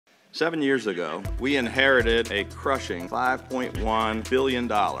7 years ago, we inherited a crushing $5.1 billion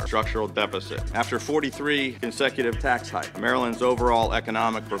structural deficit. After 43 consecutive tax hikes, Maryland's overall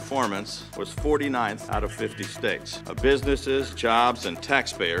economic performance was 49th out of 50 states. Businesses, jobs, and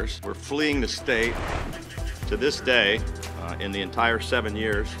taxpayers were fleeing the state. To this day, in the entire 7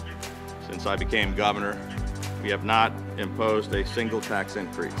 years since I became governor, we have not imposed a single tax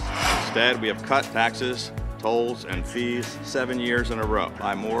increase. Instead, we have cut taxes, tolls, and fees 7 years in a row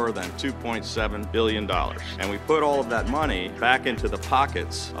by more than $2.7 billion. And we put all of that money back into the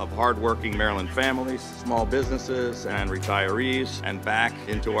pockets of hardworking Maryland families, small businesses, and retirees, and back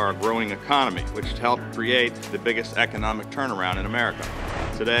into our growing economy, which helped create the biggest economic turnaround in America.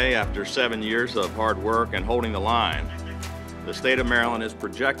 Today, after 7 years of hard work and holding the line, the state of Maryland is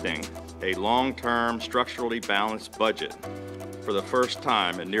projecting a long-term, structurally balanced budget for the first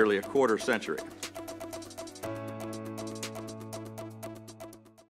time in nearly a quarter century.